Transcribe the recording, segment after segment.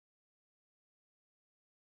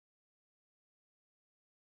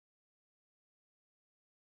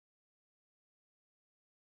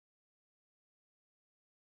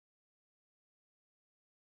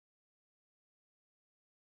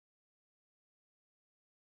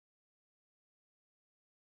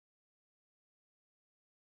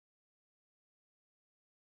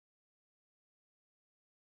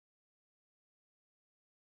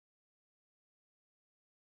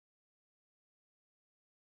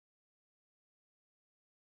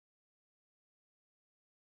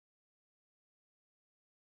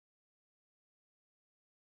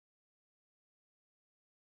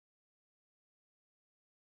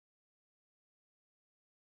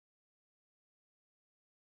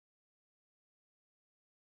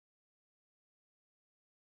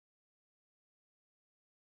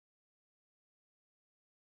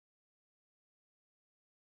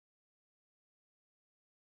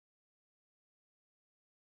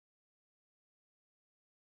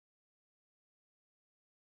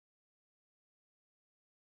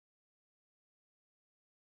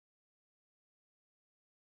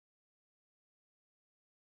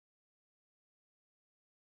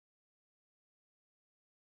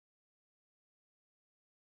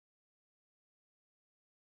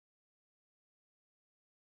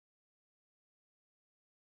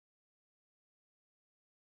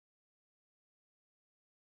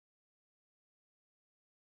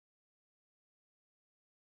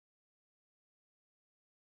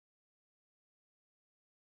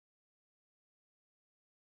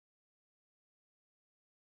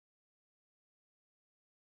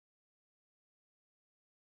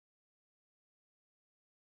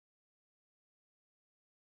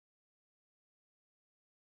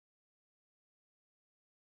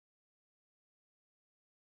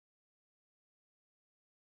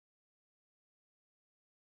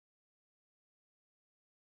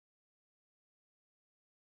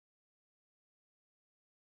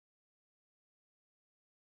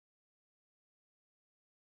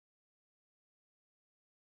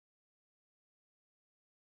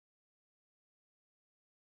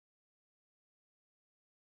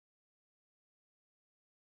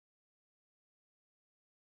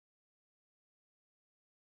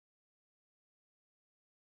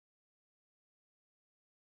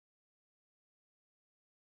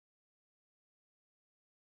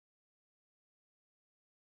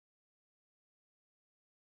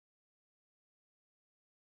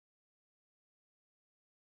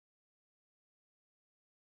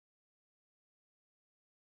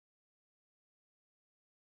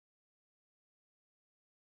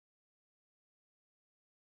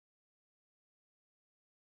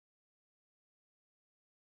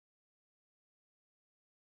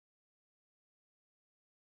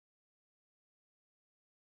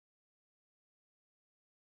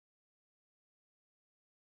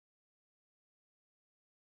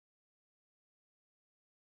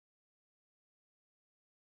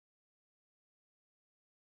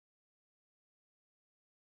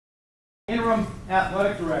Interim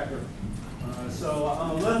athletic director. So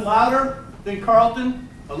I'm a little louder than Carlton,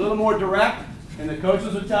 a little more direct, and the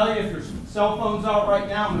coaches will tell you if your cell phone's out right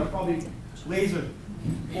now, I'm going to probably laser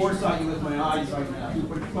foresight you with my eyes right now.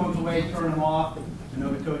 Put your phones away, turn them off. I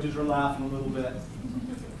know the coaches are laughing a little bit.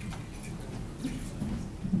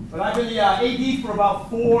 But I've been the AD for about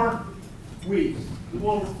 4 weeks, a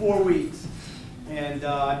little over 4 weeks. And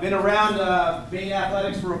I've been around Maine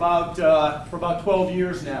athletics for about 12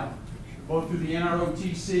 years now, both through the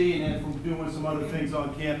NROTC and then from doing some other things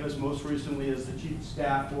on campus, most recently as the chief of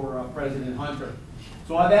staff for President Hunter.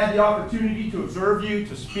 So I've had the opportunity to observe you,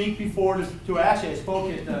 to speak before, actually I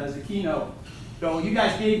spoke as a keynote. So you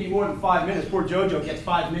guys gave me more than 5 minutes. Poor JoJo gets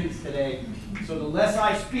 5 minutes today. So the less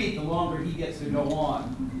I speak, the longer he gets to go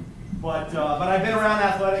on. But I've been around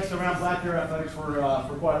athletics, around Black Bear athletics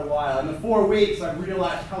for quite a while. In the 4 weeks, I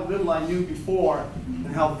realized how little I knew before and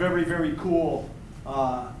how very, very cool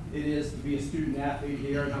it is to be a student athlete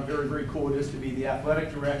here, and how very, very cool it is to be the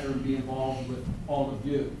athletic director and be involved with all of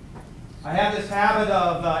you. I have this habit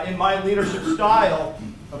of, in my leadership style,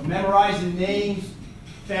 of memorizing names,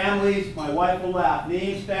 families. My wife will laugh.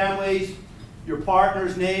 Names, families, your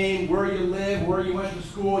partner's name, where you live, where you went to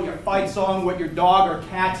school, your fight song, what your dog or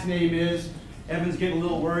cat's name is. Evan's getting a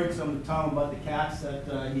little worried because I'm going to tell him about the cats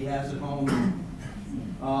that he has at home.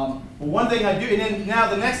 But one thing I do, and then now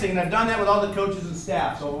the next thing, and I've done that with all the coaches and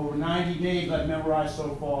staff, so over 90 names I've memorized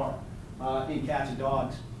so far in cats and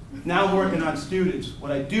dogs. Now I'm working on students.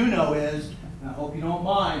 What I do know is, and I hope you don't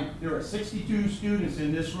mind, there are 62 students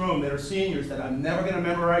in this room that are seniors that I'm never going to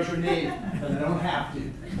memorize your name, but I don't have to.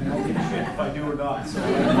 I don't give a shit if I do or not. So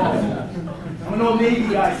I'm an old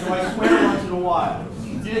Navy guy, so I swear once in a while.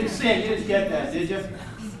 You didn't get that, did you?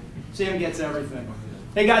 Sam gets everything.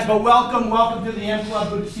 Hey guys, but welcome to the M Club.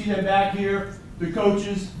 Good to see them back here. The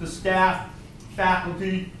coaches, the staff,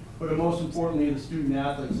 faculty, but most importantly, the student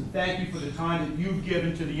athletes. And thank you for the time that you've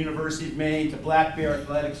given to the University of Maine, to Black Bear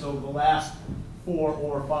Athletics over the last 4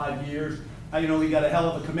 or 5 years. You know, we got a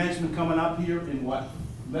hell of a commencement coming up here in what?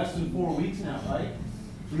 Less than 4 weeks now, right?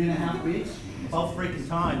 3.5 weeks? About freaking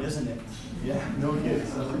time, isn't it? Yeah, no kidding.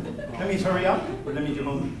 So, that means hurry up, or that means you're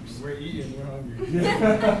hungry? We're eating, we're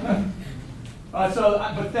hungry.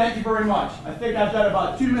 But thank you very much. I think I've got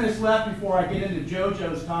about 2 minutes left before I get into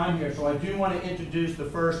JoJo's time here, so I do want to introduce the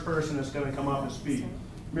first person that's going to come up and speak.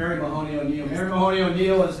 Mary Mahoney O'Neill. Mary Mahoney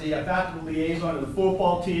O'Neill is the faculty liaison of the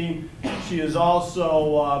football team. She is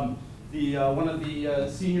also one of the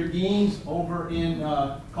senior deans over in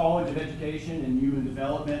College of Education and Human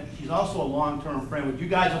Development. She's also a long-term friend. You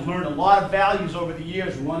guys have learned a lot of values over the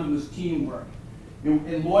years, and one of them is teamwork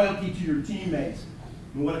and loyalty to your teammates.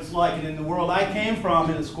 And what it's like. And in the world I came from,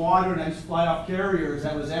 in a squadron, I used to fly off carriers.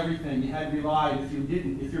 That was everything. You had to rely. If you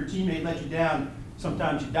didn't, if your teammate let you down,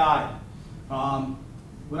 sometimes you died.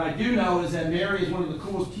 What I do know is that Mary is one of the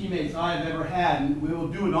coolest teammates I've ever had, and we will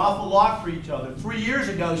do an awful lot for each other. 3 years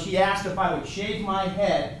ago, she asked if I would shave my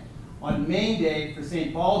head on Maine Day for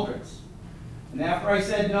St. Baldrick's. And after I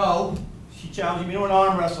said no, she challenged me to an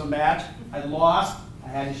arm wrestling match. I lost. I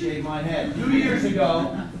had to shave my head. 2 years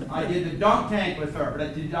ago, I did the dunk tank with her.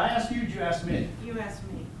 But did I ask you or did you ask me? You asked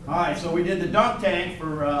me. All right, so we did the dunk tank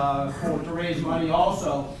to raise money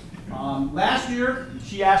also. Last year,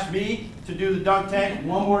 she asked me to do the dunk tank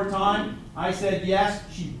one more time. I said yes.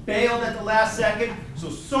 She bailed at the last second.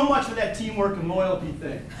 So much for that teamwork and loyalty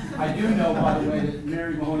thing. I do know, by the way, that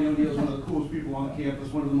Mary Mahoney O'Neill is one of the coolest people on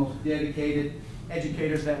campus, one of the most dedicated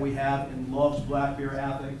educators that we have, and loves Black Bear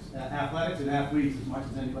athletics and athletes as much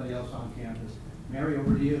as anybody else on campus. Mary,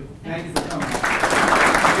 over to you. Thank you for coming.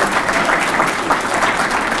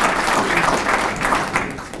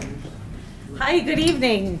 Hi, good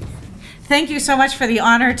evening. Thank you so much for the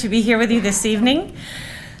honor to be here with you this evening.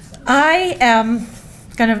 I am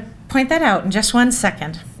going to point that out in just 1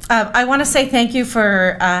 second. I want to say thank you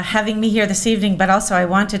for having me here this evening, but also I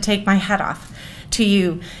want to take my hat off to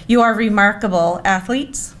you. You are remarkable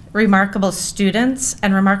athletes, remarkable students,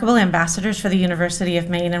 and remarkable ambassadors for the University of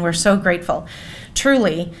Maine, and we're so grateful.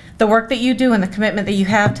 Truly, the work that you do and the commitment that you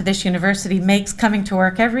have to this university makes coming to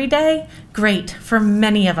work every day great for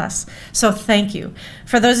many of us. So thank you.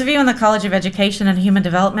 For those of you in the College of Education and Human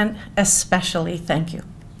Development, especially thank you.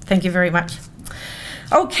 Thank you very much.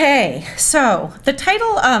 Okay, so the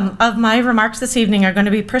title of my remarks this evening are going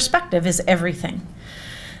to be Perspective is Everything.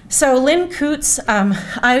 So Lynn Coots,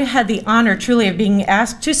 I had the honor truly of being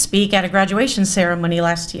asked to speak at a graduation ceremony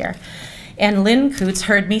last year. And Lynn Coots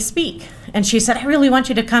heard me speak. And she said, I really want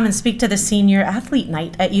you to come and speak to the senior athlete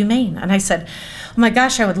night at UMaine. And I said, oh my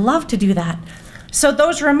gosh, I would love to do that. So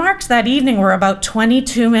those remarks that evening were about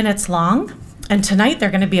 22 minutes long. And tonight they're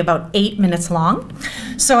going to be about 8 minutes long.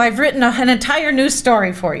 So I've written an entire new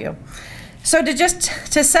story for you. So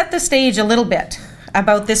to set the stage a little bit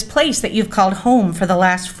about this place that you've called home for the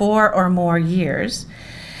last 4 or more years,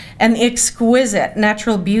 and the exquisite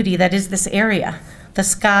natural beauty that is this area. The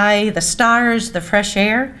sky, the stars, the fresh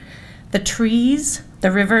air, the trees,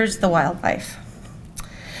 the rivers, the wildlife.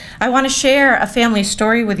 I want to share a family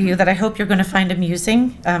story with you that I hope you're going to find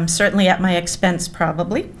amusing, certainly at my expense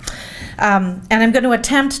probably. And I'm going to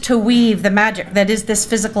attempt to weave the magic that is this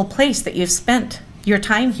physical place that you've spent your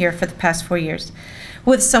time here for the past 4 years,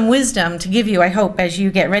 with some wisdom to give you, I hope, as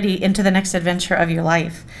you get ready into the next adventure of your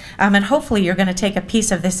life. And hopefully you're going to take a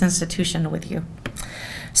piece of this institution with you.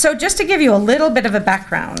 So just to give you a little bit of a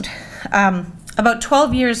background, about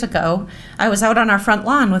 12 years ago, I was out on our front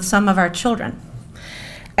lawn with some of our children.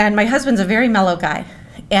 And my husband's a very mellow guy.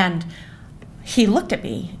 And he looked at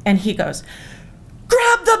me and he goes,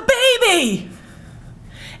 "Grab the baby!"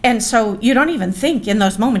 And so you don't even think in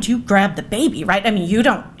those moments, you grab the baby, right? I mean,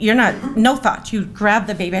 no thoughts, you grab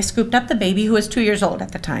the baby. I scooped up the baby, who was 2 years old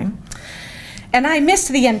at the time. And I missed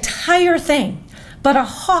the entire thing, but a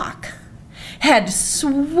hawk had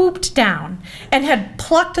swooped down and had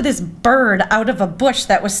plucked this bird out of a bush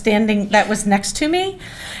that was next to me.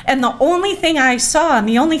 And the only thing I saw, and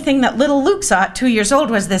the only thing that little Luke saw at 2 years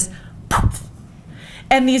old, was this poof.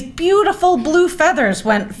 And these beautiful blue feathers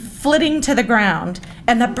went flitting to the ground,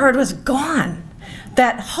 and the bird was gone.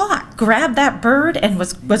 That hawk grabbed that bird and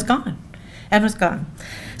was gone, and was gone.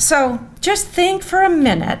 So just think for a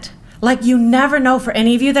minute, like you never know, for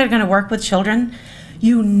any of you that are going to work with children,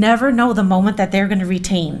 you never know the moment that they're going to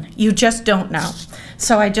retain. You just don't know.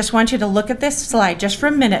 So I just want you to look at this slide just for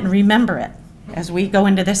a minute and remember it as we go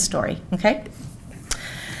into this story, okay?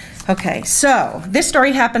 Okay, so this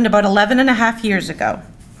story happened about 11 and a half years ago.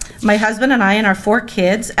 My husband and I and our 4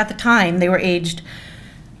 kids, at the time, they were aged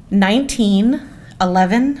 19,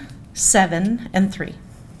 11, 7, and 3.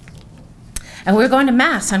 And we were going to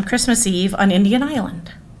Mass on Christmas Eve on Indian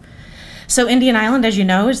Island. So Indian Island, as you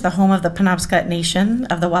know, is the home of the Penobscot Nation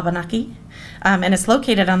of the Wabanaki. And it's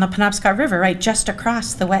located on the Penobscot River, right just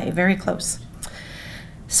across the way, very close.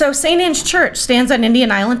 So St. Anne's Church stands on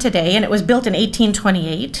Indian Island today, and it was built in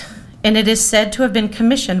 1828, and it is said to have been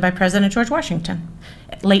commissioned by President George Washington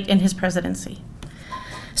late in his presidency.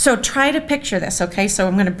 So try to picture this, okay? So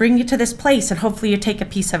I'm going to bring you to this place, and hopefully you take a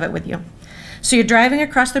piece of it with you. So you're driving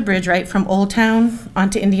across the bridge, right, from Old Town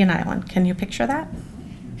onto Indian Island. Can you picture that?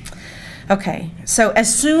 Okay, so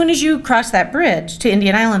as soon as you cross that bridge to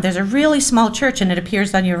Indian Island, there's a really small church, and it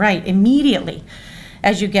appears on your right immediately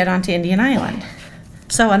as you get onto Indian Island.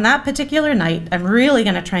 So on that particular night, I'm really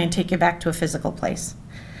going to try and take you back to a physical place.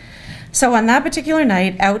 So on that particular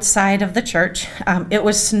night, outside of the church, it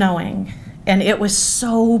was snowing, and it was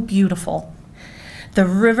so beautiful. The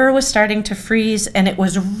river was starting to freeze, and it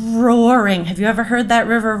was roaring. Have you ever heard that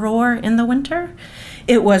river roar in the winter?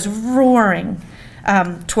 It was roaring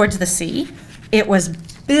towards the sea. It was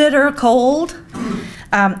bitter cold,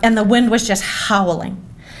 and the wind was just howling.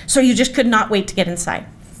 So you just could not wait to get inside.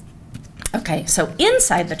 Okay, so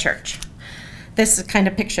inside the church, this is kind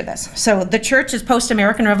of picture this. So the church is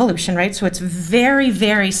post-American Revolution, right? So it's very,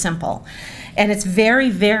 very simple. And it's very,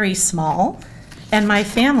 very small. And my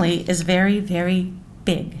family is very, very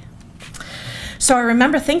big. So I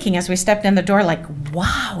remember thinking as we stepped in the door, like,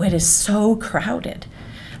 wow, it is so crowded.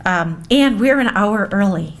 And we're an hour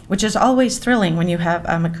early, which is always thrilling when you have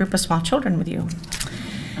a group of small children with you.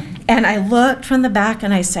 And I looked from the back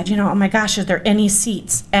and I said, oh my gosh, is there any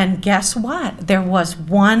seats? And guess what? There was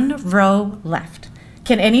 1 row left.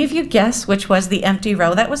 Can any of you guess which was the empty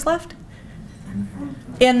row that was left?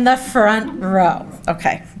 In the front row.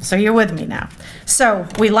 Okay, so you're with me now. So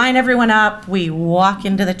we line everyone up, we walk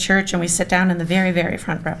into the church, and we sit down in the very, very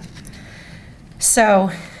front row.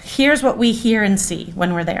 So here's what we hear and see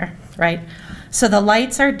when we're there, right? So the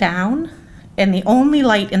lights are down, and the only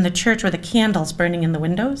light in the church were the candles burning in the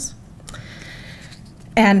windows.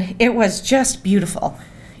 And it was just beautiful.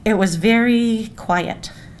 It was very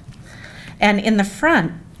quiet. And in the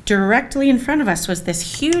front, directly in front of us, was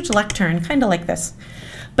this huge lectern, kind of like this.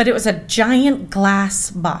 But it was a giant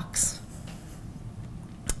glass box.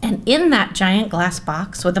 And in that giant glass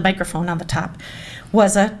box, with the microphone on the top,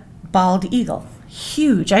 was a bald eagle.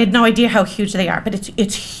 Huge. I had no idea how huge they are, but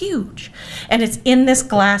it's huge. And it's in this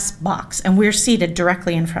glass box, and we're seated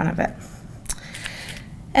directly in front of it.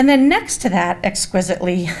 And then next to that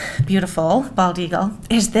exquisitely beautiful bald eagle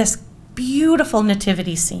is this beautiful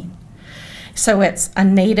nativity scene. So it's a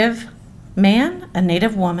native man, a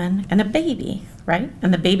native woman, and a baby, right?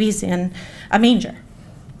 And the baby's in a manger.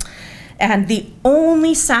 And the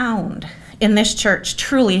only sound in this church,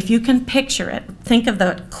 truly, if you can picture it, think of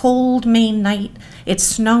the cold Maine night. It's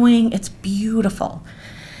snowing, it's beautiful.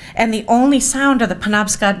 And the only sound are the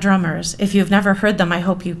Penobscot drummers. If you've never heard them, I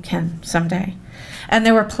hope you can someday. And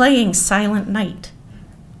they were playing Silent Night.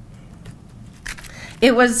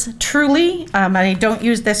 It was truly, and I don't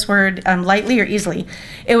use this word lightly or easily,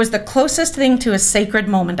 it was the closest thing to a sacred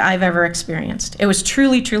moment I've ever experienced. It was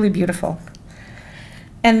truly, truly beautiful.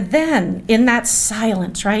 And then in that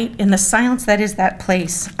silence, right, in the silence that is that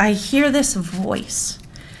place, I hear this voice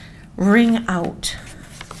ring out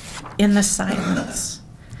in the silence.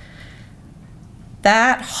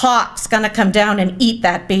 That hawk's gonna come down and eat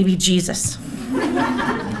that baby Jesus.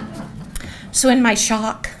 So in my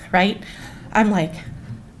shock, right, I'm like,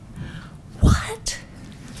 what?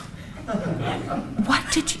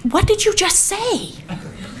 What did you just say?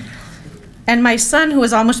 And my son, who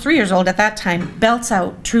was almost 3 years old at that time, belts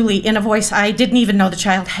out, truly, in a voice I didn't even know the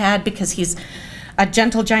child had, because he's a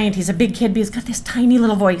gentle giant. He's a big kid, but he's got this tiny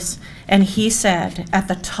little voice. And he said at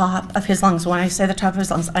the top of his lungs, when I say the top of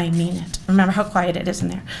his lungs, I mean it. Remember how quiet it is in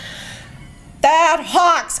there. That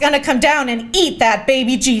hawk's gonna come down and eat that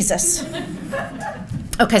baby Jesus.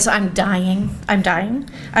 Okay, so I'm dying.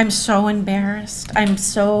 I'm so embarrassed. And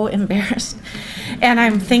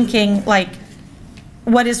I'm thinking, like,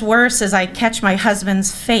 what is worse is I catch my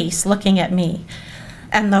husband's face looking at me.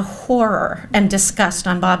 And the horror and disgust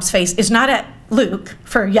on Bob's face is not at Luke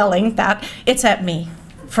for yelling that, it's at me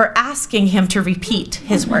for asking him to repeat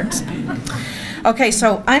his words. Okay,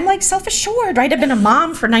 so I'm like self-assured, right? I've been a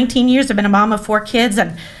mom for 19 years. I've been a mom of 4 kids.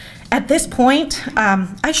 And at this point,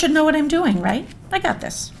 I should know what I'm doing, right? I got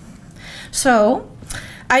this. So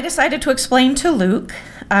I decided to explain to Luke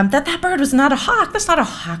that bird was not a hawk. That's not a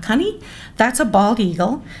hawk, honey. That's a bald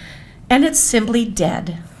eagle, and it's simply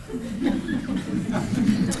dead.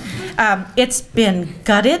 It's been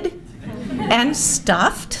gutted and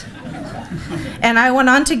stuffed. And I went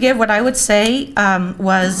on to give what I would say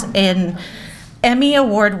was an Emmy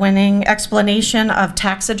award-winning explanation of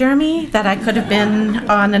taxidermy that I could have been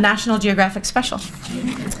on a National Geographic special.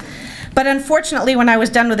 But unfortunately, when I was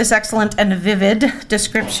done with this excellent and vivid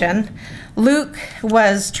description, Luke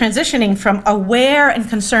was transitioning from aware and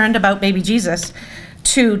concerned about baby Jesus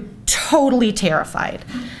to totally terrified.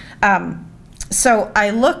 So I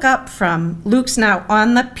look up from Luke's now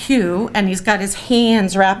on the pew, and he's got his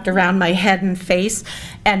hands wrapped around my head and face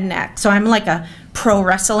and neck. So I'm like a pro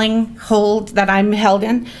wrestling hold that I'm held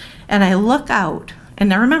in. And I look out, and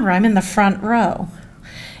now remember, I'm in the front row,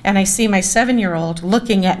 and I see my 7-year-old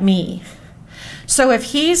looking at me. So if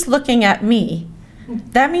he's looking at me,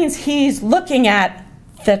 that means he's looking at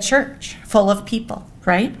the church full of people,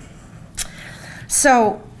 right?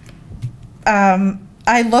 So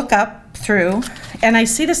I look up through, and I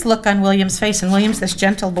see this look on William's face, and William's this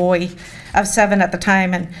gentle boy of 7 at the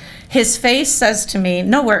time, and his face says to me,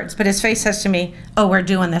 no words, but his face says to me, oh, we're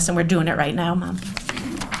doing this, and we're doing it right now, Mom.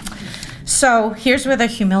 So here's where the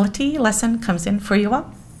humility lesson comes in for you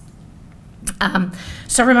all.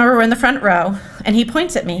 So remember, we're in the front row, and he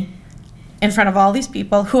points at me in front of all these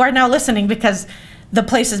people who are now listening because the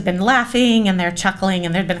place has been laughing, and they're chuckling,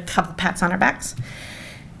 and there have been a couple pats on our backs.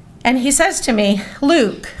 And he says to me,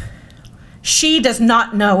 Luke, she does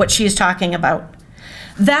not know what she's talking about.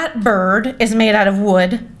 That bird is made out of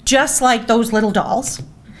wood, just like those little dolls,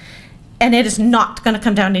 and it is not going to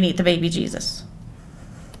come down and eat the baby Jesus.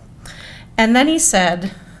 And then he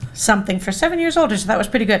said something for 7 years older, so that was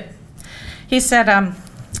pretty good. He said,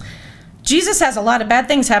 Jesus has a lot of bad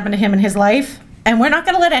things happen to him in his life, and we're not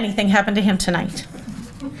going to let anything happen to him tonight.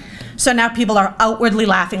 So now people are outwardly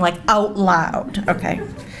laughing, like out loud, okay?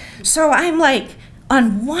 So I'm like,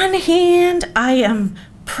 on one hand, I am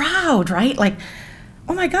proud, right? Like,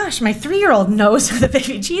 oh my gosh, my 3-year-old knows who the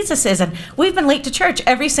baby Jesus is, and we've been late to church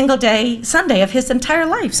every single day, Sunday of his entire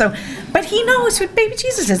life. So, but he knows who baby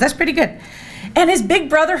Jesus is. That's pretty good. And his big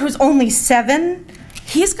brother, who's only 7,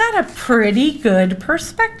 he's got a pretty good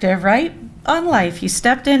perspective, right, on life. He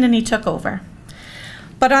stepped in and he took over.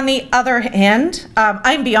 But on the other hand,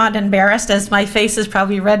 I'm beyond embarrassed, as my face is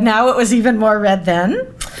probably red now. It was even more red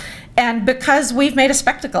then. And because we've made a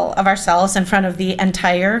spectacle of ourselves in front of the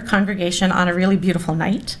entire congregation on a really beautiful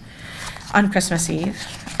night on Christmas Eve.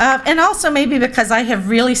 And also maybe because I have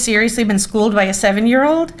really seriously been schooled by a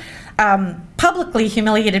 7-year-old, publicly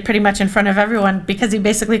humiliated pretty much in front of everyone because he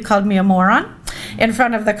basically called me a moron in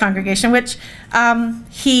front of the congregation, which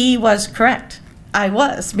he was correct. I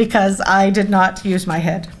was, because I did not use my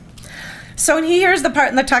head. So here's the part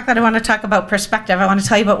in the talk that I want to talk about perspective. I want to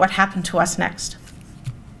tell you about what happened to us next.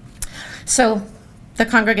 So the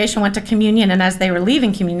congregation went to communion, and as they were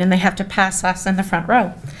leaving communion, they have to pass us in the front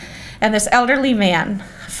row. And this elderly man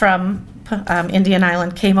from Indian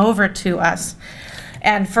Island came over to us.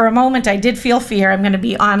 And for a moment, I did feel fear. I'm going to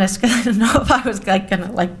be honest, because I didn't know if I was like going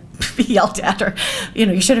to like be yelled at, or, you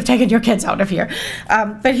know, you should have taken your kids out of here.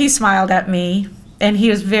 But he smiled at me, and he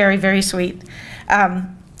was very, very sweet.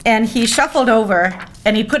 And he shuffled over,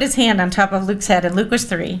 and he put his hand on top of Luke's head, and Luke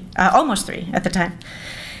was almost three at the time.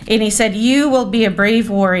 And he said, "You will be a brave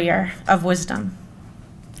warrior of wisdom.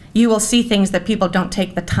 You will see things that people don't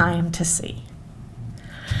take the time to see."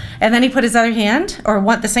 And then he put his other hand, or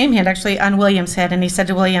the same hand actually, on William's head, and he said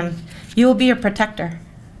to William, "You will be a protector.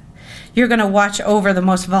 You're going to watch over the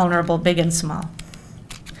most vulnerable, big and small."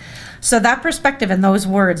 So that perspective and those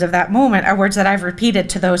words of that moment are words that I've repeated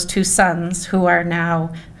to those two sons who are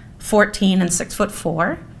now 14 and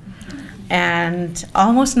 6'4", and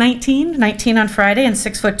almost 19 on Friday, and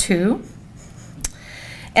 6'2".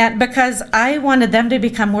 And because I wanted them to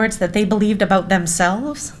become words that they believed about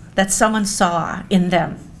themselves, that someone saw in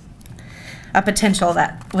them, a potential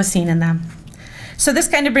that was seen in them. So this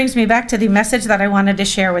kind of brings me back to the message that I wanted to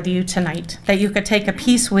share with you tonight, that you could take a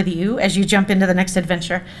piece with you as you jump into the next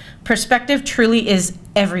adventure. Perspective truly is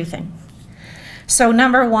everything. So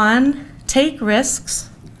number one, take risks.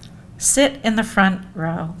 Sit in the front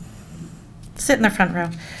row. Sit in the front row.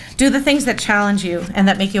 Do the things that challenge you and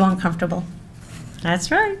that make you uncomfortable.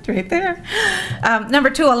 That's right there.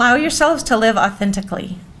 Number two, allow yourselves to live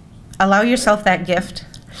authentically. Allow yourself that gift.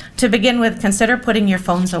 To begin with, consider putting your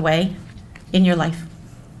phones away in your life.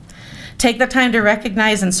 Take the time to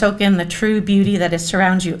recognize and soak in the true beauty that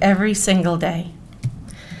surrounds you every single day.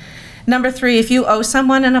 Number three, if you owe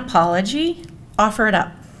someone an apology, offer it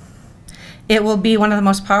up. It will be one of the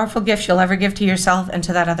most powerful gifts you'll ever give to yourself and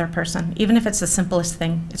to that other person, even if it's the simplest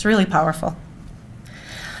thing. It's really powerful.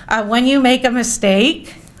 When you make a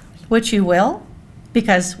mistake, which you will,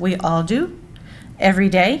 because we all do every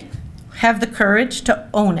day, have the courage to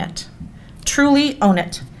own it. Truly own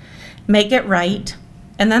it. Make it right,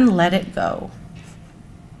 and then let it go.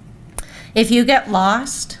 If you get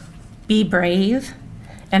lost, be brave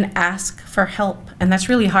and ask for help. And that's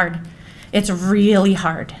really hard. It's really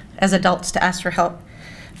hard as adults to ask for help.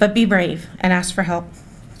 But be brave and ask for help.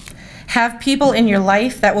 Have people in your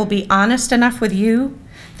life that will be honest enough with you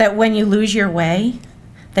that when you lose your way,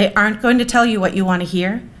 they aren't going to tell you what you want to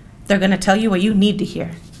hear. They're going to tell you what you need to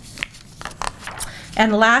hear.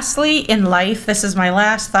 And lastly, in life, this is my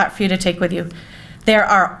last thought for you to take with you. There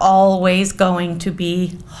are always going to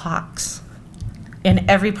be hawks. In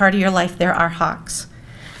every part of your life, there are hawks.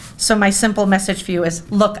 So my simple message for you is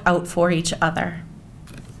look out for each other.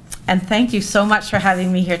 And thank you so much for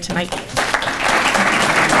having me here tonight.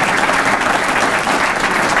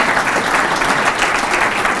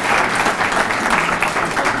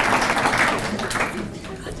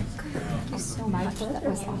 That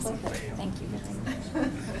was awesome. Thank you very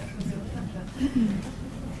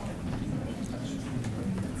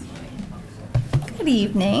much. Good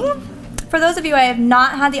evening. For those of you I have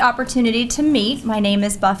not had the opportunity to meet, my name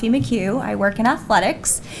is Buffy McHugh. I work in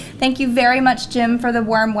athletics. Thank you very much, Jim, for the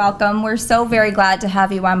warm welcome. We're so very glad to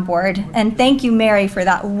have you on board. And thank you, Mary, for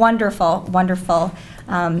that wonderful, wonderful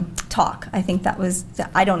talk. I think that was,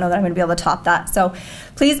 I don't know that I'm going to be able to top that. So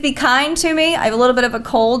please be kind to me. I have a little bit of a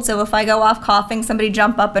cold, so if I go off coughing, somebody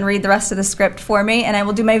jump up and read the rest of the script for me, and I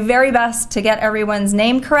will do my very best to get everyone's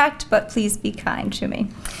name correct, but please be kind to me.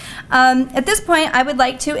 At this point, I would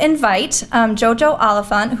like to invite Jojo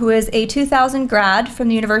Oliphant, who is a 2000 grad from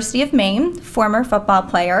the University of Maine, former football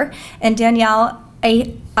player, and Danielle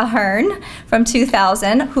Ahern from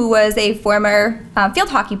 2000, who was a former field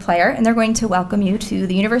hockey player, and they're going to welcome you to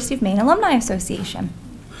the University of Maine Alumni Association.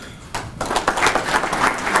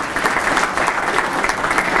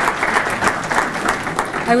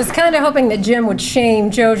 I was kind of hoping that Jim would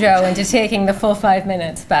shame JoJo into taking the full 5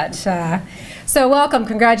 minutes, but so welcome,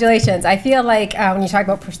 congratulations. I feel like when you talk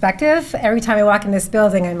about perspective, every time I walk in this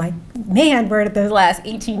building, I'm like, man, where did those last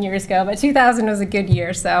 18 years go? But 2000 was a good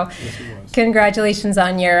year, so yes, congratulations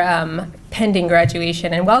on your pending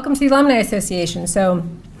graduation, and welcome to the Alumni Association. So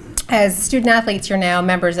as student athletes, you're now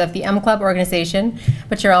members of the M Club organization,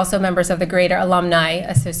 but you're also members of the Greater Alumni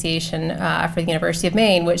Association for the University of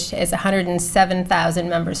Maine, which is 107,000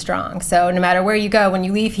 members strong. So no matter where you go, when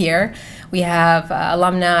you leave here, we have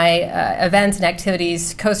alumni events and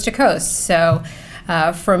activities coast to coast. So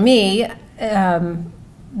for me,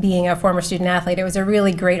 being a former student athlete, it was a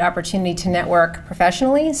really great opportunity to network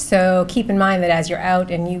professionally. So keep in mind that as you're out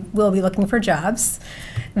and you will be looking for jobs,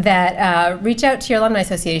 that reach out to your alumni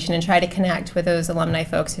association and try to connect with those alumni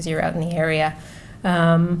folks as you're out in the area.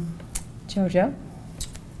 JoJo?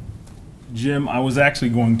 Jim, I was actually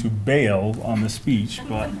going to bail on the speech,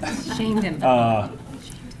 but Shamed him.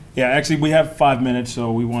 yeah, actually we have 5 minutes,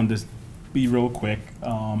 so we wanted to be real quick.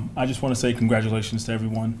 I just want to say congratulations to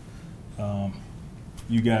everyone.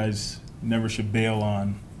 You guys never should bail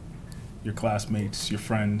on your classmates, your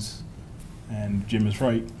friends, and Jim is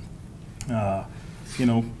right. You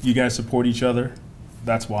know, you guys support each other.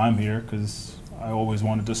 That's why I'm here, because I always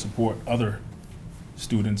wanted to support other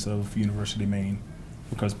students of University of Maine,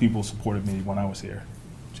 because people supported me when I was here,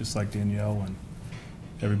 just like Danielle and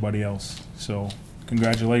everybody else. So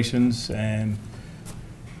congratulations and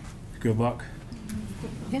good luck.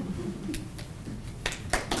 Yeah.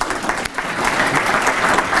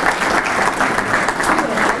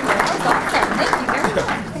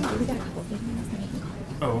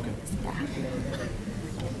 Oh, okay.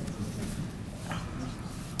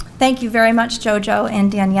 Thank you very much, JoJo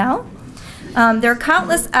and Danielle. There are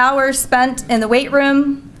countless hours spent in the weight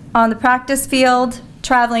room, on the practice field,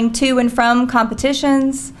 traveling to and from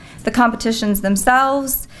competitions, the competitions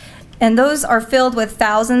themselves, and those are filled with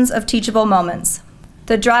thousands of teachable moments.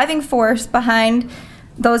 The driving force behind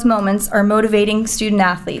those moments are motivating student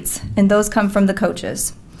athletes, and those come from the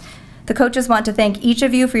coaches. The coaches want to thank each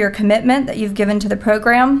of you for your commitment that you've given to the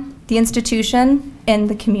program, the institution, and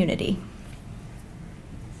the community.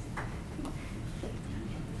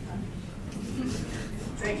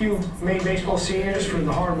 Thank you, Maine baseball seniors, for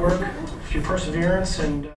the hard work, for your perseverance,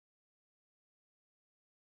 and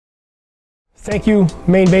thank you,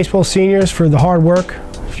 Maine baseball seniors, for the hard work,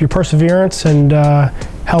 for your perseverance, and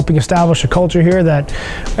helping establish a culture here that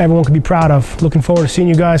everyone can be proud of. Looking forward to seeing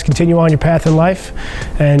you guys continue on your path in life,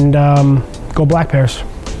 and go Black Bears.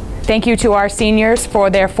 Thank you to our seniors for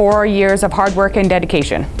their 4 years of hard work and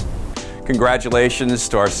dedication. Congratulations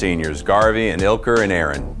to our seniors, Garvey and Ilker and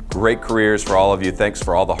Aaron. Great careers for all of you. Thanks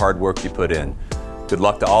for all the hard work you put in. Good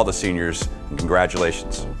luck to all the seniors, and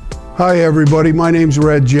congratulations. Hi everybody, my name's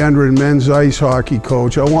Red Gendron, men's ice hockey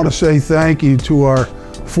coach. I want to say thank you to our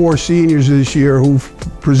 4 seniors this year who've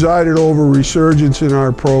presided over resurgence in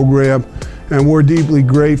our program, and we're deeply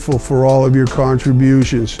grateful for all of your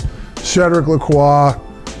contributions. Cedric Lacroix,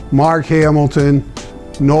 Mark Hamilton,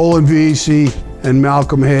 Nolan Vesey, and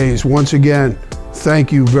Malcolm Hayes. Once again,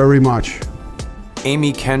 thank you very much.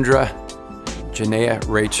 Amy, Kendra, Janaea,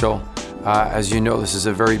 Rachel, as you know, this is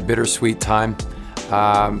a very bittersweet time.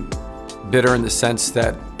 Bitter in the sense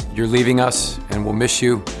that you're leaving us and we'll miss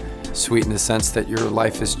you. Sweet in the sense that your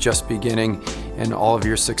life is just beginning and all of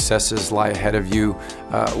your successes lie ahead of you.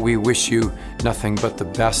 We wish you nothing but the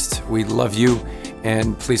best. We love you,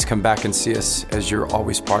 and please come back and see us, as you're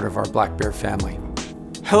always part of our Black Bear family.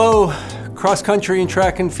 Hello, cross country and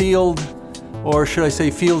track and field, or should I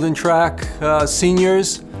say field and track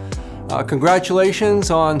seniors.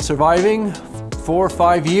 Congratulations on surviving 4 or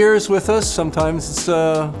 5 years with us. Sometimes it's,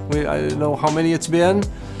 I don't know how many it's been.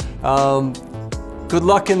 Good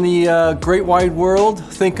luck in the great wide world.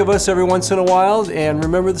 Think of us every once in a while, and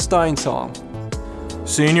remember the Stein song.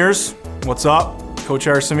 Seniors, what's up? Coach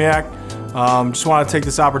Arasimiak. Just want to take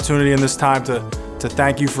this opportunity and this time to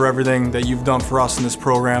thank you for everything that you've done for us in this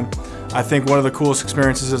program. I think one of the coolest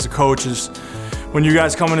experiences as a coach is when you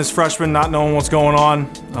guys come in as freshmen not knowing what's going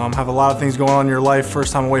on, have a lot of things going on in your life,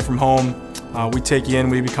 first time away from home. We take you in,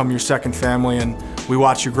 we become your second family, and we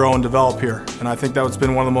watch you grow and develop here. And I think that's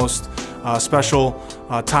been one of the most special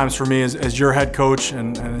times for me as your head coach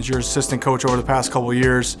and as your assistant coach over the past couple of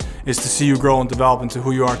years, is to see you grow and develop into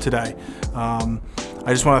who you are today.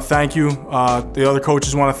 I just want to thank you. The other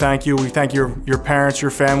coaches want to thank you. We thank your parents,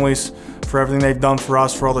 your families, for everything they've done for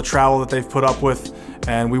us, for all the travel that they've put up with,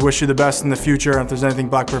 and we wish you the best in the future. And if there's anything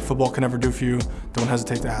Black Bear football can ever do for you, don't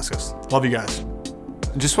hesitate to ask us. Love you guys.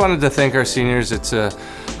 Just wanted to thank our seniors. It's a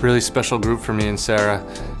really special group for me and Sarah.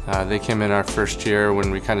 They came in our first year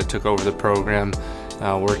when we kind of took over the program,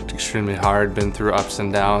 worked extremely hard, been through ups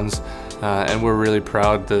and downs, and we're really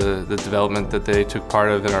proud the development that they took part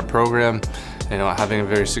of in our program. You know, having a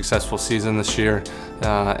very successful season this year,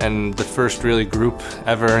 and the first really group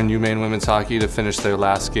ever in UMaine women's hockey to finish their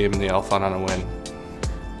last game in the Alphon on a win.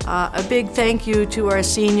 A big thank you to our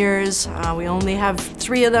seniors. We only have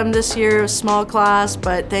 3 of them this year, a small class,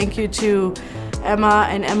 but thank you to Emma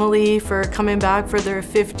and Emily for coming back for their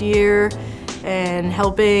 5th year and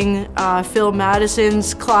helping Phil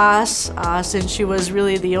Madison's class since she was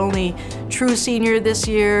really the only true senior this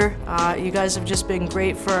year. You guys have just been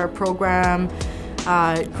great for our program.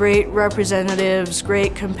 Great representatives,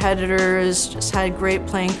 great competitors, just had great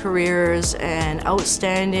playing careers and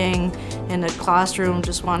outstanding in the classroom.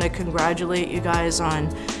 Just want to congratulate you guys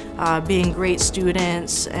on being great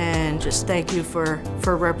students, and just thank you for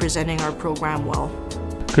representing our program well.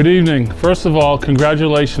 Good evening. First of all,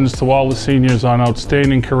 congratulations to all the seniors on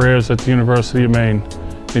outstanding careers at the University of Maine.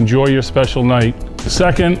 Enjoy your special night.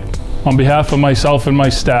 Second, on behalf of myself and my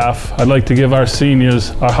staff, I'd like to give our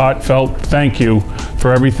seniors a heartfelt thank you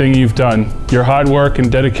for everything you've done. Your hard work and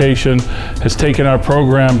dedication has taken our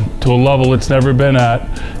program to a level it's never been at,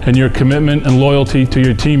 and your commitment and loyalty to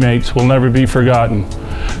your teammates will never be forgotten.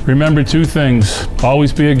 Remember two things: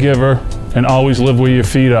 always be a giver and always live where your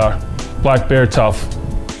feet are. Black Bear tough.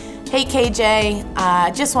 Hey KJ,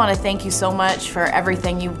 I just want to thank you so much for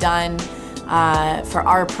everything you've done for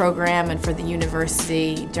our program and for the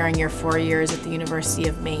university during your 4 years at the University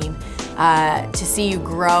of Maine. To see you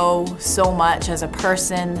grow so much as a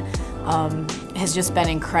person has just been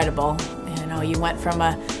incredible. You know, you went from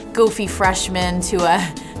a goofy freshman to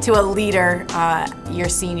a leader your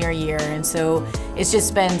senior year, and so it's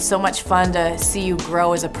just been so much fun to see you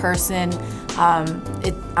grow as a person.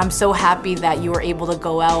 I'm so happy that you were able to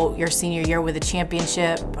go out your senior year with a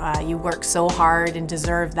championship. You worked so hard and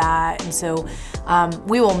deserve that, and so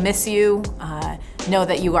we will miss you. Know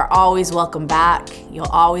that you are always welcome back. You'll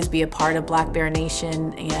always be a part of Black Bear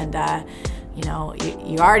Nation, and you know,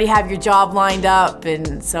 you already have your job lined up,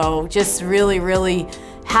 and so just really, really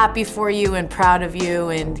happy for you and proud of you,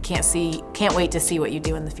 and can't wait to see what you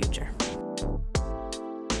do in the future.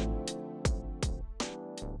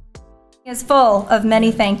 Is full of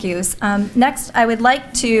many thank yous. Next, I would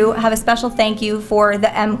like to have a special thank you for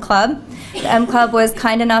the M Club. The M Club was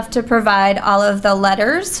kind enough to provide all of the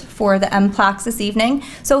letters for the M plaques this evening.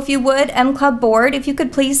 So if you would, M Club board, if you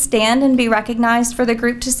could please stand and be recognized for the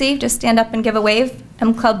group to see. Just stand up and give a wave.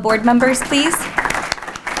 M Club board members, please.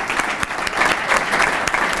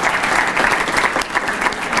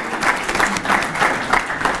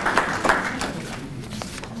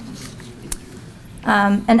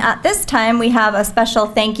 And at this time, we have a special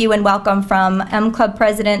thank you and welcome from M Club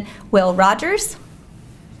President Will Rogers.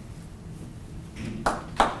 I'd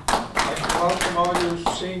like to welcome all you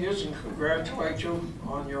seniors and congratulate you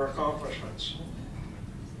on your accomplishments.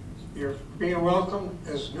 You're being welcomed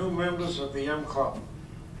as new members of the M Club.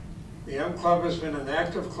 The M Club has been an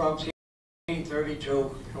active club since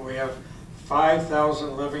 1932, and we have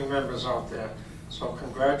 5,000 living members out there, so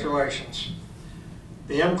congratulations.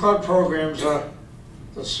 The M Club programs are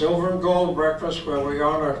the Silver and Gold Breakfast, where we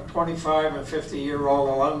honor 25 and 50-year-old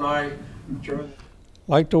alumni. I'd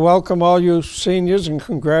like to welcome all you seniors and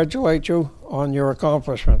congratulate you on your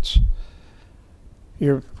accomplishments.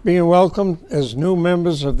 You're being welcomed as new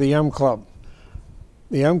members of the M Club.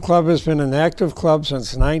 The M Club has been an active club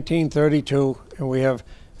since 1932, and we have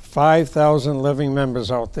 5,000 living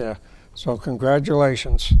members out there, so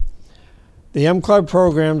congratulations. The M Club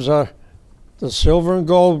programs are the Silver and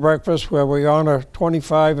Gold Breakfast, where we honor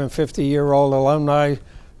 25 and 50-year-old alumni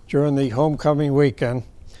during the homecoming weekend.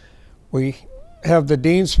 We have the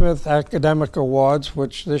Dean Smith Academic Awards,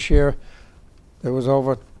 which this year there was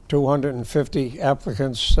over 250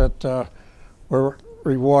 applicants that were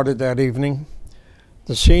rewarded that evening.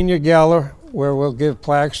 The Senior Gala, where we'll give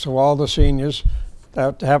plaques to all the seniors.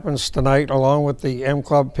 That happens tonight, along with the M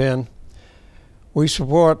Club pin. We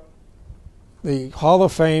support the Hall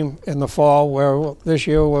of Fame in the fall, where this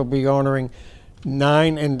year we'll be honoring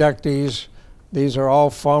 9 inductees. These are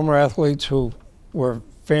all former athletes who were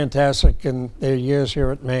fantastic in their years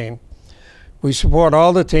here at Maine. We support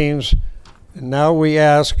all the teams, and now we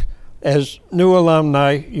ask, as new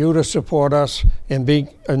alumni, you to support us and be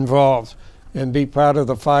involved and be part of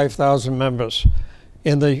the 5,000 members.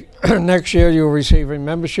 In the next year, you'll receive a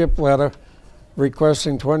membership letter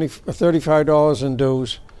requesting $35 in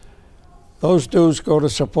dues. Those dues go to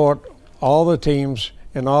support all the teams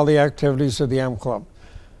and all the activities of the M Club.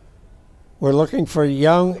 We're looking for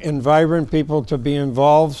young and vibrant people to be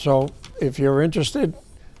involved, so if you're interested,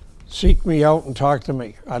 seek me out and talk to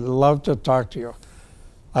me. I'd love to talk to you.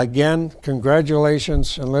 Again,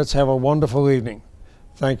 congratulations, and let's have a wonderful evening.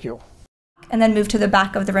 Thank you. And then move to the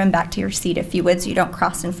back of the room, back to your seat if you would, so you don't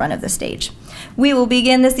cross in front of the stage. We will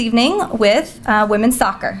begin this evening with women's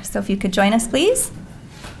soccer. So if you could join us, please.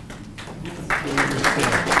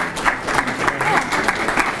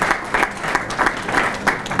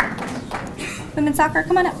 Women's soccer,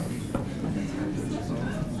 come on up.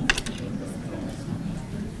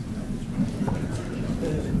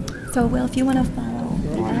 So Will, if you want to follow on.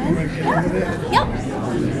 Yep.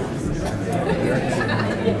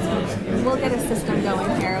 We'll get a system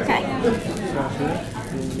going here, okay?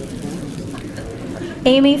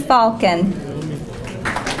 Amy Falcon.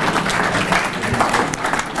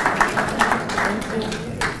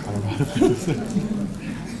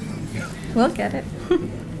 We'll get it.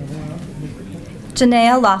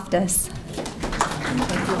 Janaea Loftus.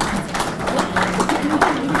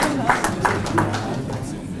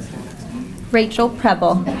 Rachel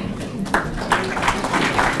Preble.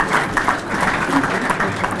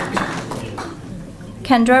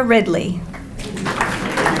 Kendra Ridley.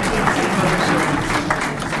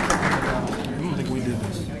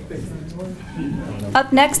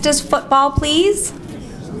 Up next is football, please. We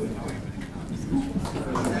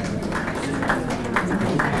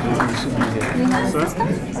have a system?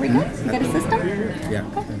 Are we good? We got a system? Yeah.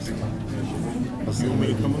 I'll see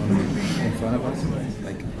you come in front of us.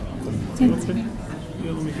 Like, yeah,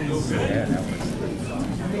 that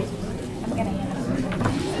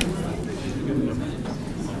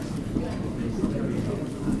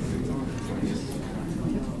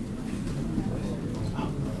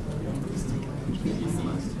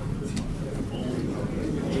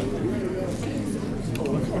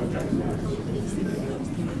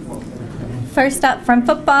First up from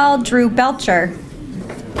football, Drew Belcher.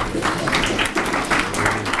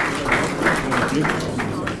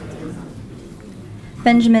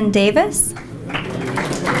 Benjamin Davis.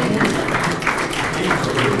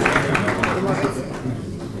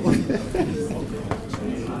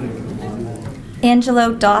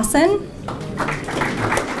 Angelo Dawson.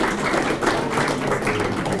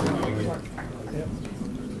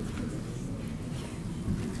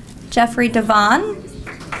 Jeffrey Devon.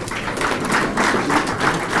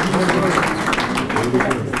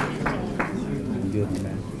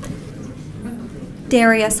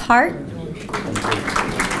 Darius Hart.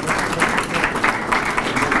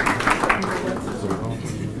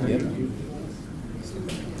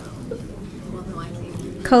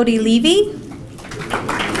 Cody Levy.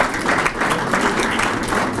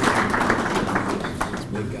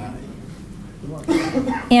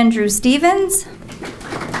 Andrew Stevens.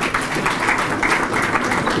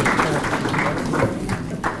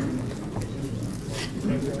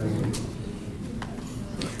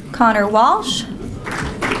 Connor Walsh.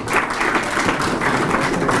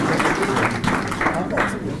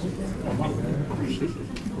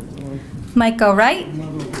 Micah Wright.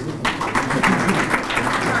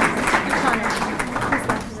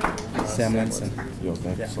 Sam Lenson. Yo,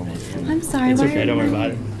 thank you so much. I'm sorry. It's what okay, are don't worry you-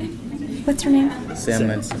 about it. What's your name? Sam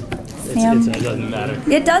Lenson. Sam. It doesn't matter.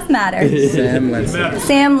 It does matter. Sam Lenson.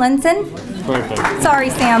 Sam Lenson. Perfect. Sorry,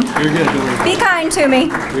 Sam. You're good. Don't worry. Be kind to me.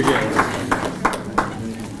 You're good.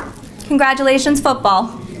 Congratulations,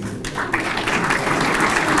 football.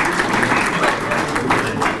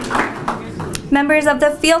 Members of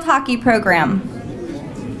the field hockey program.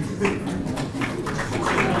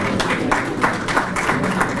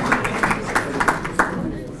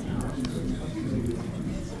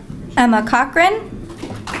 Emma Cochran.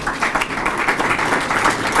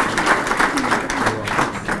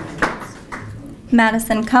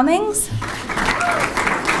 Madison Cummings.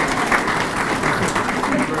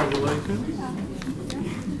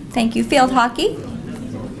 Thank you, field hockey.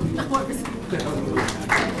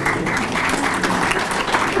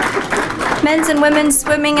 Men's and women's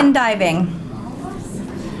swimming and diving.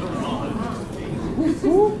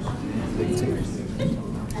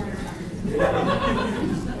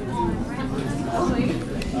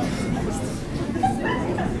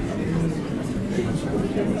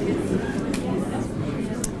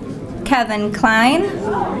 Kevin Klein.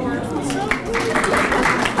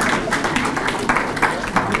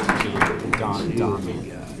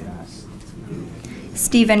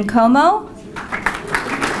 Stephen Como.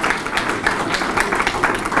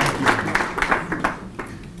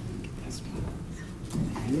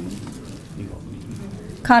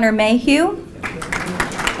 Connor Mayhew.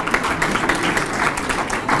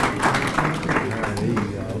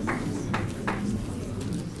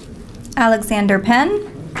 Alexander Penn.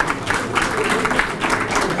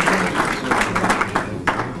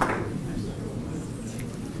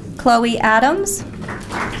 Chloe Adams.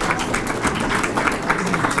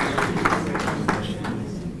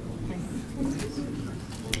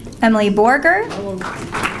 Emily Borger.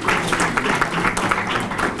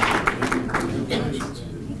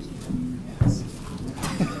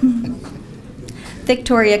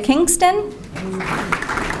 Victoria Kingston.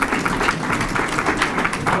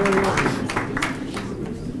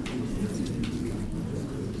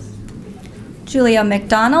 Julia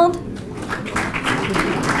McDonald.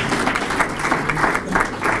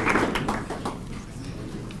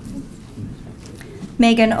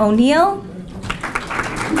 Megan O'Neill.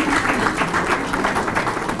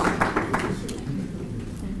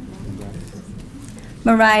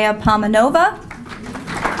 Mariah Pomanova.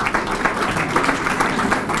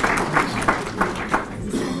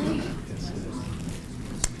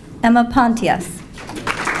 Emma Pontius.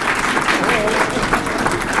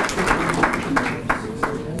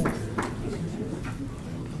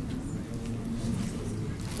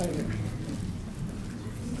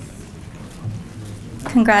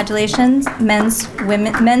 Congratulations, men's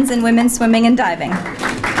and women's swimming and diving.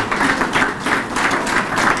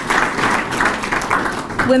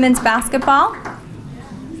 Women's basketball.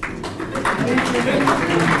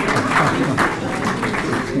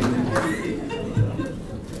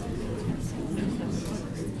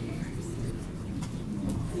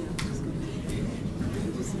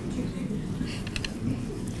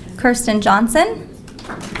 Kirsten Johnson.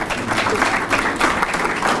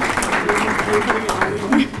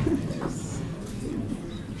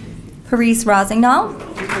 Paris Rosignol.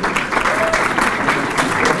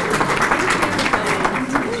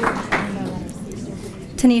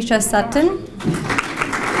 Tanisha Sutton.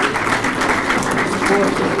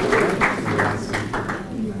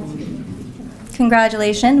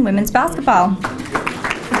 Congratulations, women's basketball.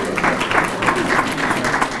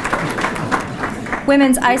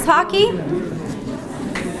 Women's ice hockey.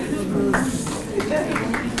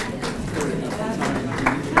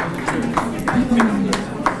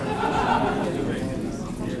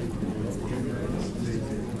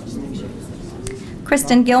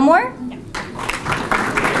 Kristen Gilmore.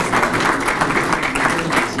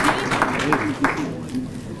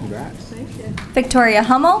 Victoria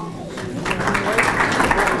Hummel.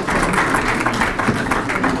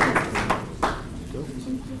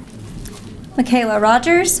 Michaela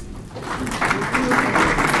Rogers.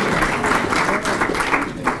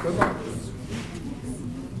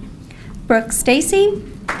 Brooke Stacy.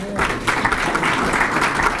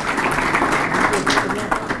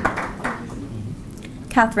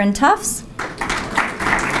 Catherine Tufts.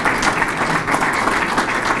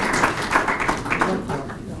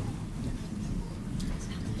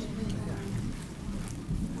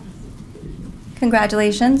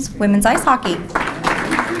 Congratulations, women's ice hockey.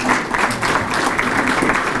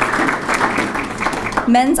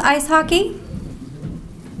 Men's ice hockey.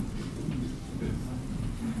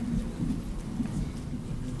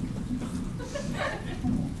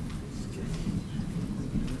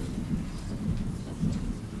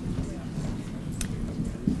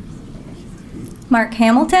 Mark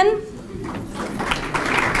Hamilton.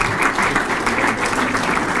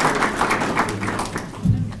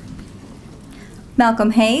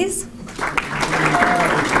 Malcolm Hayes.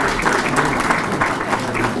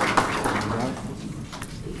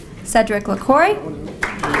 Cedric LaCroix.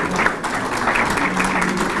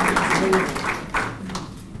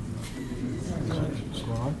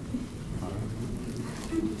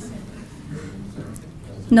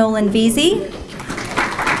 Nolan Veazey.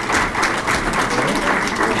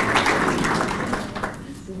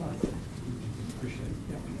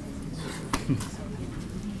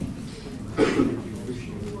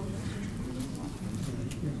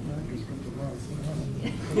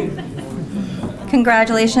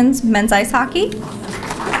 Congratulations, men's ice hockey.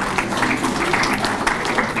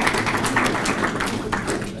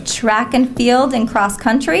 Track and field and cross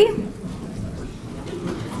country.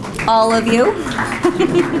 All of you.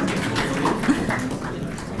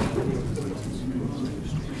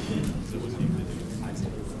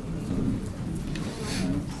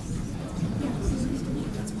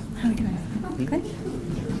 How are we doing? Good.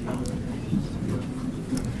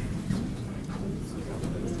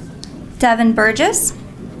 Devin Burgess.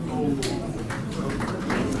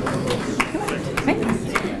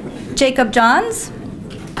 Okay. Jacob Johns.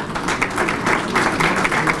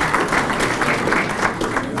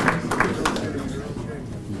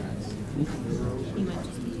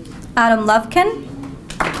 Adam Lovekin.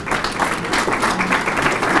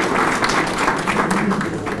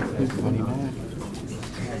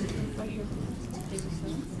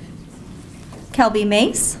 Kelby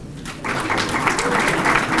Mace.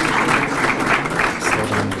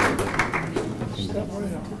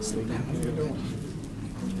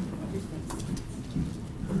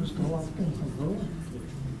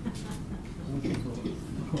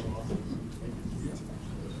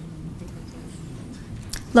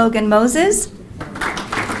 Logan Moses.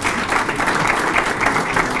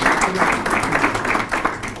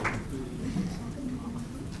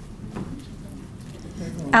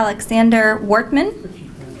 Alexander Wortman.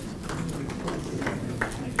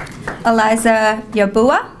 Eliza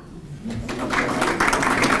Yabua.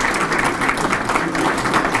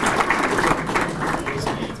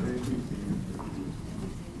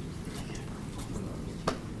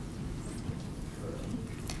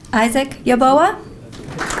 Isaac Yaboa.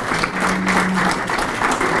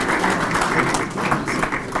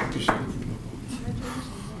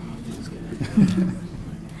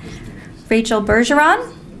 Rachel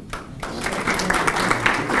Bergeron.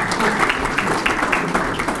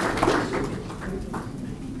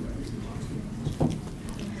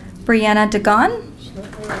 Brianna Dagon.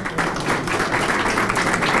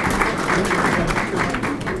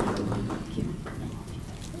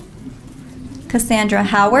 Cassandra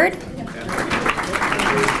Howard.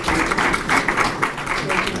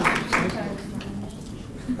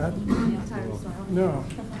 No.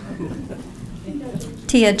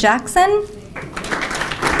 Tia Jackson.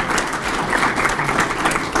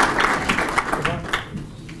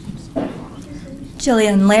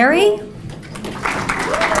 Jillian Larry.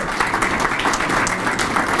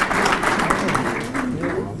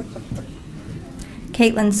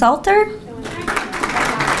 Caitlin Salter.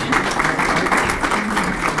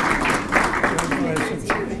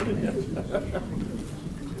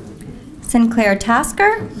 Sinclair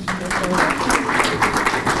Tasker.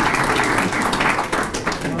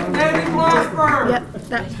 David Glassberg. Yep,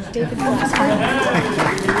 that's David Glassberg.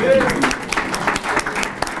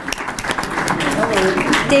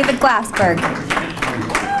 David Glassberg.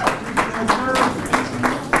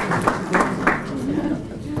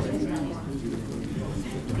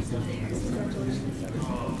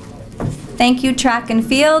 Thank you, track and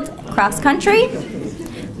field, cross country,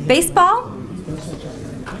 baseball,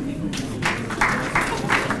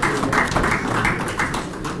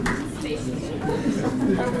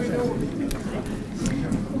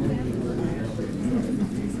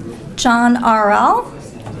 John R.L.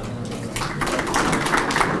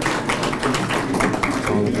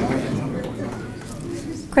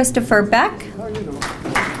 Christopher Beck.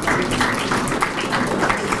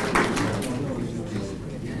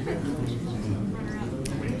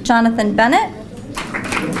 Jonathan Bennett.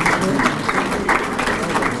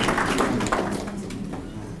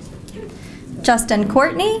 Justin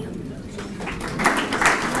Courtney.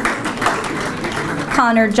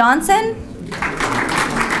 Connor Johnson.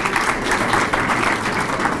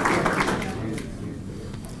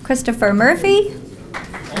 Christopher Murphy.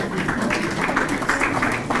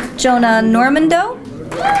 Jonah Normando.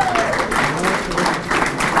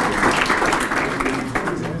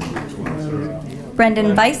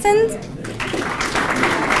 Brendan Bison.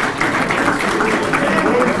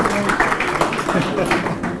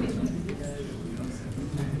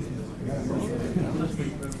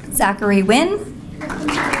 Zachary Wynn.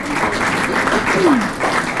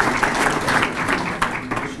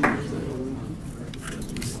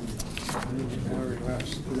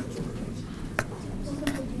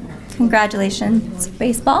 Congratulations,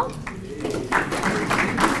 baseball.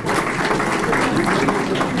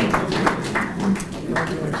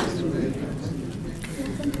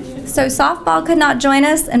 So softball could not join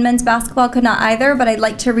us and men's basketball could not either, but I'd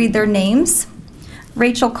like to read their names.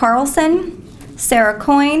 Rachel Carlson, Sarah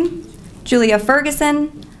Coyne, Julia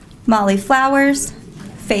Ferguson, Molly Flowers,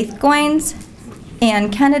 Faith Goines,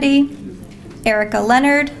 Ann Kennedy, Erica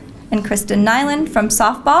Leonard, and Kristen Nyland from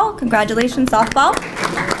softball. Congratulations, softball.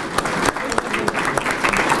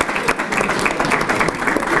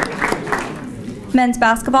 Men's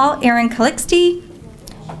basketball, Aaron Calixte,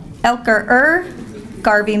 Elker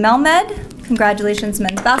Garvey Melmed. Congratulations,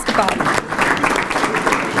 men's basketball.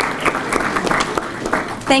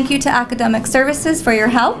 Thank you to Academic Services for your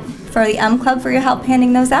help, for the M Club for your help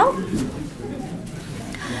handing those out.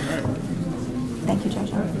 Thank you,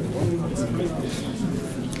 Jojo.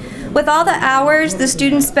 With all the hours the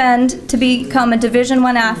students spend to become a Division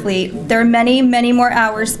I athlete, there are many, many more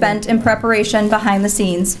hours spent in preparation behind the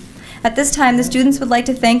scenes. At this time, the students would like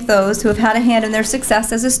to thank those who have had a hand in their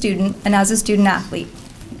success as a student and as a student athlete.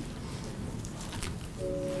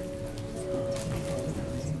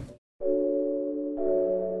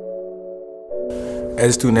 As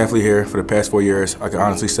a student athlete here for the past 4 years, I can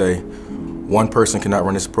honestly say one person cannot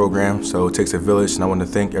run this program, so it takes a village, and I want to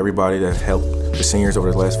thank everybody that helped the seniors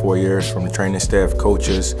over the last 4 years, from the training staff,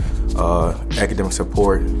 coaches, academic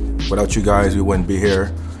support. Without you guys, we wouldn't be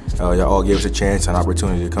here. Y'all all gave us a chance and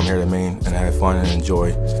opportunity to come here to Maine and have fun and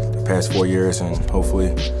enjoy the past 4 years, and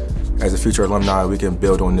hopefully, as a future alumni, we can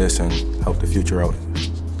build on this and help the future out.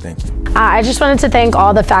 Thank you. I just wanted to thank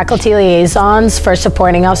all the faculty liaisons for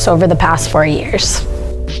supporting us over the past 4 years.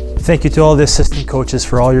 Thank you to all the assistant coaches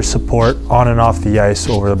for all your support on and off the ice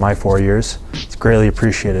over my 4 years. It's greatly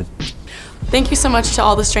appreciated. Thank you so much to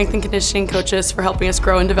all the strength and conditioning coaches for helping us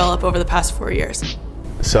grow and develop over the past 4 years.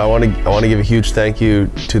 So I want to give a huge thank you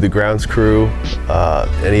to the grounds crew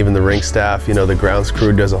and even the rink staff. You know, the grounds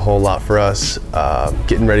crew does a whole lot for us.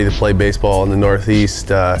 Getting ready to play baseball in the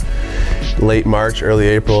Northeast late March, early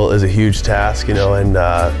April is a huge task, you know,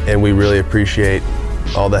 and we really appreciate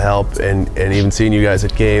all the help and even seeing you guys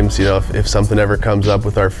at games. You know, if something ever comes up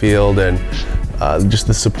with our field, and just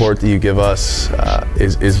the support that you give us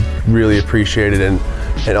is really appreciated, and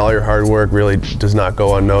all your hard work really does not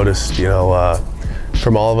go unnoticed. You know,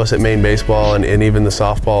 from all of us at Maine Baseball and even the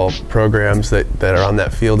softball programs that are on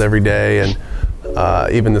that field every day, and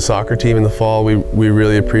even the soccer team in the fall. We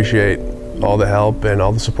really appreciate all the help and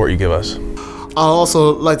all the support you give us. I'd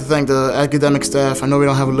also like to thank the academic staff. I know we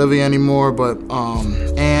don't have Olivia anymore, but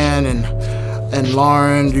Ann and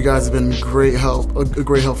Lauren, you guys have been great help, a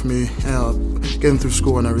great help for me getting through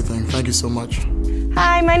school and everything. Thank you so much.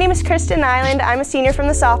 Hi, my name is Kristen Nyland. I'm a senior from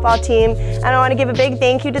the softball team, and I want to give a big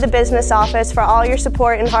thank you to the business office for all your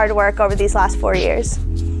support and hard work over these last 4 years.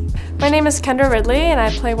 My name is Kendra Ridley and I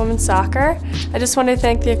play women's soccer. I just want to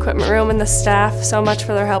thank the equipment room and the staff so much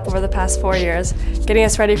for their help over the past 4 years, getting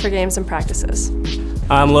us ready for games and practices.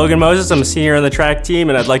 I'm Logan Moses. I'm a senior on the track team,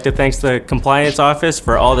 and I'd like to thank the compliance office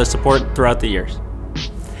for all the support throughout the years.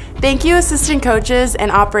 Thank you, assistant coaches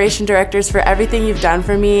and operation directors, for everything you've done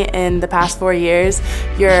for me in the past 4 years.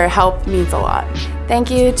 Your help means a lot.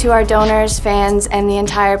 Thank you to our donors, fans, and the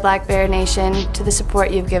entire Black Bear Nation to the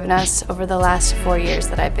support you've given us over the last 4 years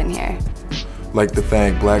that I've been here. I'd like to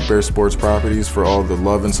thank Black Bear Sports Properties for all the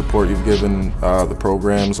love and support you've given the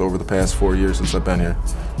programs over the past 4 years since I've been here.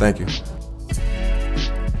 Thank you.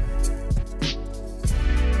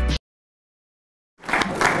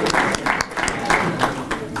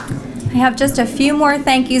 I have just a few more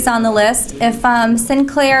thank yous on the list. If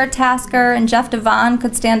Sinclair, Tasker, and Jeff Devon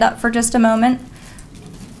could stand up for just a moment.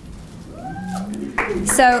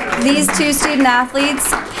 So these two student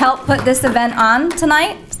athletes helped put this event on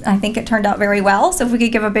tonight. I think it turned out very well, so if we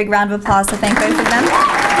could give a big round of applause to thank both of them.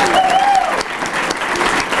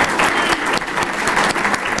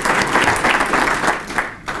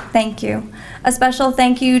 Thank you. A special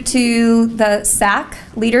thank you to the SAC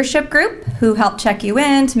leadership group who helped check you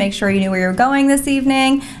in to make sure you knew where you were going this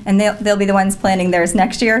evening, and they'll be the ones planning theirs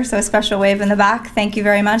next year, so a special wave in the back. Thank you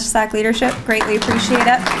very much, SAC leadership. Greatly appreciate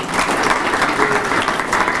it.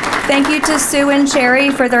 Thank you to Sue and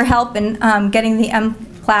Sherry for their help in getting the M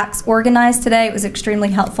plaques organized today. It was extremely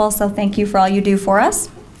helpful, so thank you for all you do for us.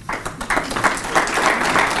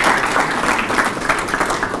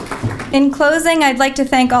 In closing, I'd like to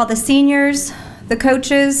thank all the seniors, the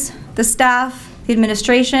coaches, the staff, the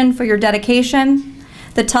administration for your dedication,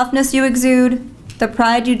 the toughness you exude, the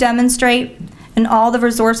pride you demonstrate, and all the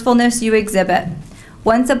resourcefulness you exhibit.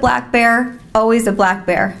 Once a Black Bear, always a Black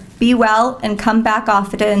Bear. Be well and come back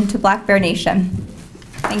often to Black Bear Nation.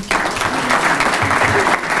 Thank you.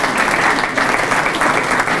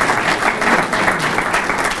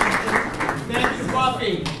 Thank you,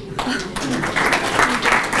 Buffy.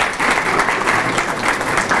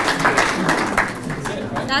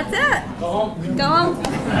 That's it. Go home. Go home.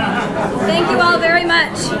 Thank you all very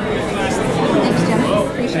much.